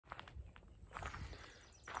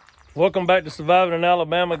Welcome back to Surviving in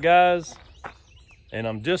Alabama, guys. And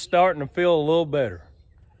I'm just starting to feel a little better.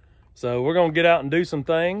 So we're gonna get out and do some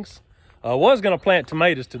things. I was gonna plant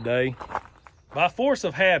tomatoes today. By force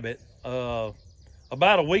of habit, about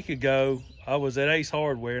a week ago, I was at Ace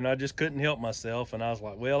Hardware and I just couldn't help myself. And I was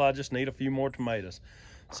like, well, I just need a few more tomatoes.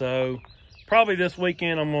 So probably this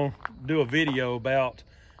weekend, I'm gonna do a video about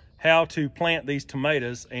how to plant these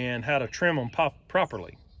tomatoes and how to trim them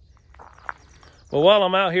properly. Well, while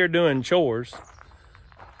I'm out here doing chores,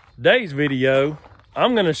 today's video,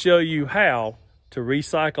 I'm gonna show you how to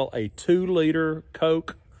recycle a 2-liter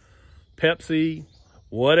Coke, Pepsi,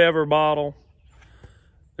 whatever bottle.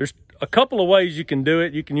 There's a couple of ways you can do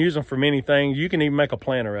it. You can use them for many things. You can even make a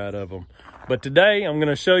planter out of them. But today, I'm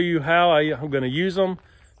gonna show you how I'm gonna use them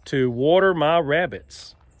to water my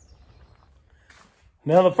rabbits.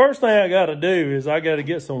 Now, the first thing I gotta do is I gotta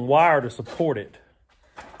get some wire to support it.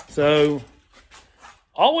 So,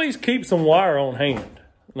 always keep some wire on hand.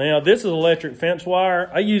 Now, this is electric fence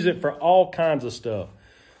wire. I use it for all kinds of stuff.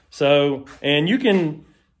 So, and you can,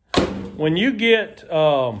 when you get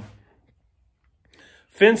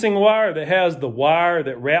fencing wire that has the wire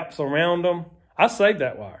that wraps around them, I save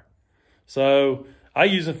that wire. So, I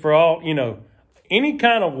use it for all, any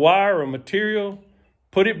kind of wire or material,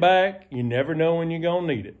 put it back. You never know when you're going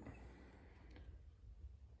to need it.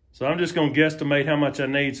 So, I'm just going to guesstimate how much I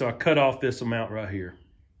need, so I cut off this amount right here.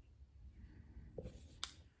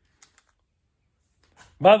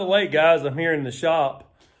 By the way, guys, I'm here in the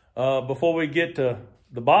shop. Before we get to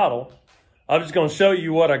the bottle, I'm just going to show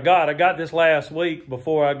you what I got. I got this last week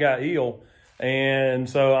before I got ill. And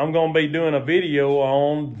so I'm going to be doing a video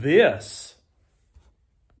on this.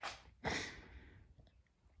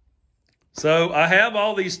 So I have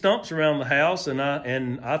all these stumps around the house, and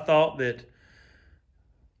I thought that,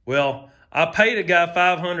 well, I paid a guy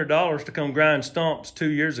 $500 to come grind stumps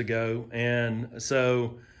 2 years ago. And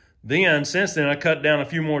so since then, I cut down a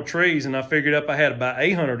few more trees, and I figured up I had about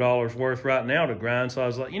 $800 worth right now to grind. So I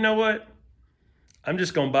was like, you know what? I'm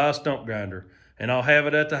just going to buy a stump grinder, and I'll have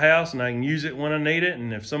it at the house, and I can use it when I need it.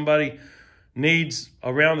 And if somebody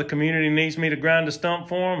around the community needs me to grind a stump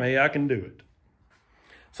for them, hey, I can do it.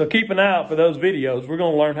 So keep an eye out for those videos. We're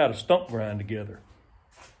going to learn how to stump grind together.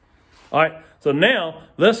 All right, so now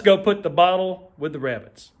let's go put the bottle with the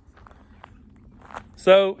rabbits.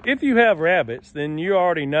 So if you have rabbits, then you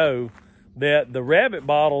already know that the rabbit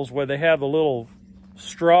bottles where they have the little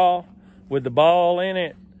straw with the ball in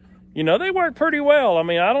it, they work pretty well. I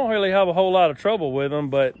mean, I don't really have a whole lot of trouble with them,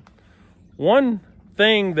 but one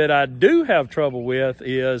thing that I do have trouble with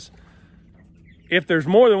is if there's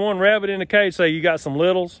more than one rabbit in the cage, say you got some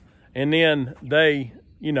littles, and then they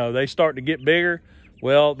start to get bigger,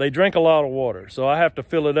 well, they drink a lot of water. So I have to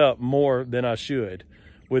fill it up more than I should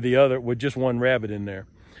with just one rabbit in there.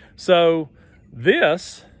 So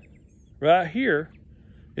this right here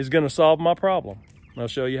is gonna solve my problem. I'll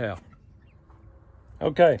show you how.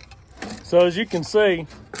 Okay, so as you can see,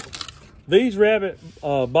 these rabbit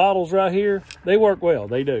bottles right here, they work well,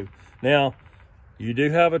 they do. Now, you do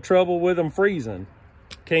have a trouble with them freezing.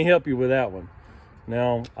 Can't help you with that one.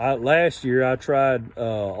 Now, last year I tried a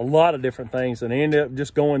lot of different things, and I ended up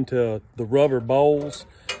just going to the rubber bowls,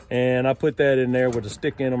 and I put that in there with a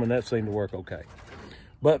stick in them, and that seemed to work okay.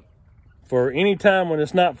 But for any time when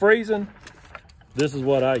it's not freezing, this is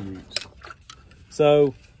what I use.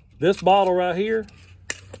 So this bottle right here,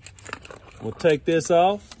 we'll take this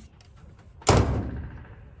off.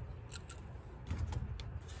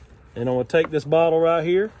 And I'm gonna take this bottle right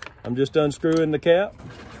here. I'm just unscrewing the cap.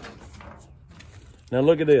 Now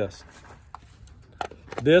look at this.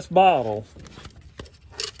 This bottle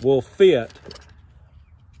will fit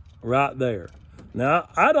right there. Now,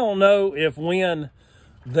 I don't know if when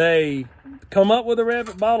they come up with a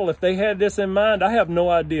rabbit bottle, if they had this in mind, I have no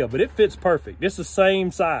idea, but it fits perfect. It's the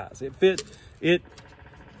same size. It fits,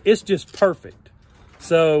 it's just perfect.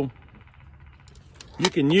 So you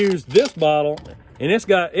can use this bottle, and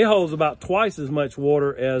it holds about twice as much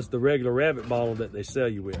water as the regular rabbit bottle that they sell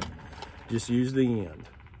you with. Just use the end.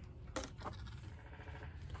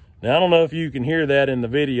 Now, I don't know if you can hear that in the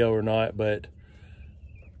video or not, but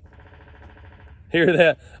hear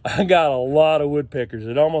that? I got a lot of woodpeckers.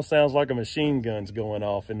 It almost sounds like a machine gun's going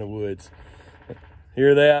off in the woods.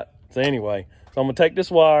 Hear that? So anyway, so I'm gonna take this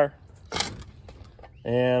wire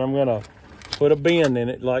and I'm gonna put a bend in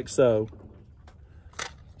it like so.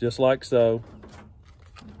 Just like so.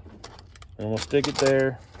 And I'm gonna stick it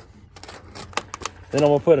there. Then I'm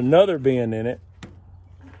gonna put another bend in it.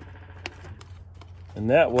 And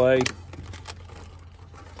that way,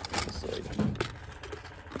 let's see,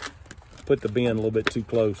 put the bend a little bit too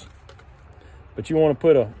close. But you want to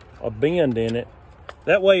put a bend in it.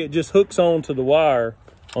 That way it just hooks onto the wire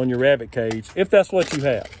on your rabbit cage, if that's what you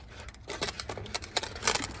have.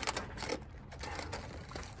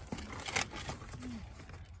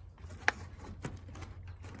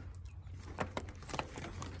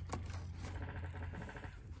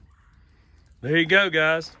 There you go,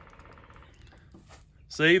 guys.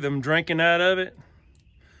 See them drinking out of it?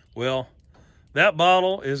 Well, that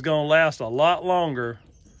bottle is going to last a lot longer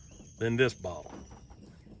than this bottle.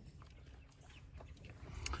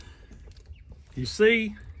 You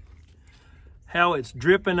see how it's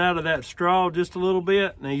dripping out of that straw just a little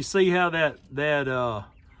bit? Now you see how the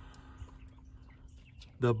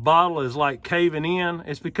bottle is like caving in?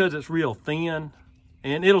 It's because it's real thin,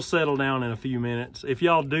 and it'll settle down in a few minutes. If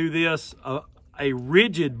y'all do this, a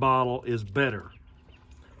rigid bottle is better.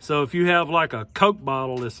 So if you have like a Coke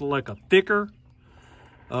bottle that's like a thicker,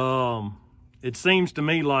 it seems to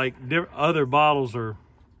me like other bottles are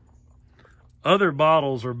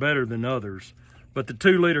better than others. But the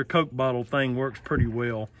 2-liter Coke bottle thing works pretty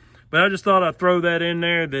well. But I just thought I'd throw that in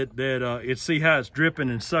there, that see how it's dripping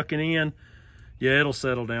and sucking in. Yeah, it'll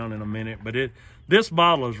settle down in a minute. But this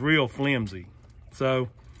bottle is real flimsy. So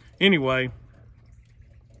anyway,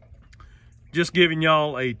 just giving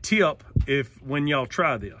y'all a tip when y'all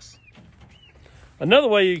try this. Another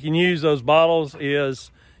way you can use those bottles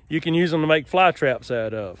is you can use them to make fly traps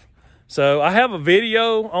out of. So I have a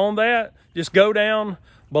video on that. Just go down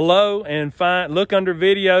below and look under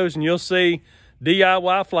videos, and you'll see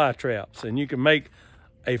DIY fly traps, and you can make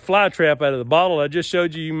a fly trap out of the bottle I just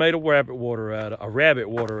showed you. You made a rabbit water out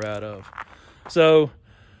of. So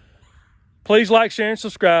please like, share, and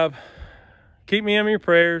subscribe. Keep me in your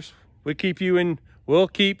prayers. We'll keep you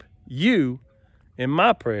in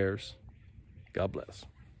my prayers. God bless.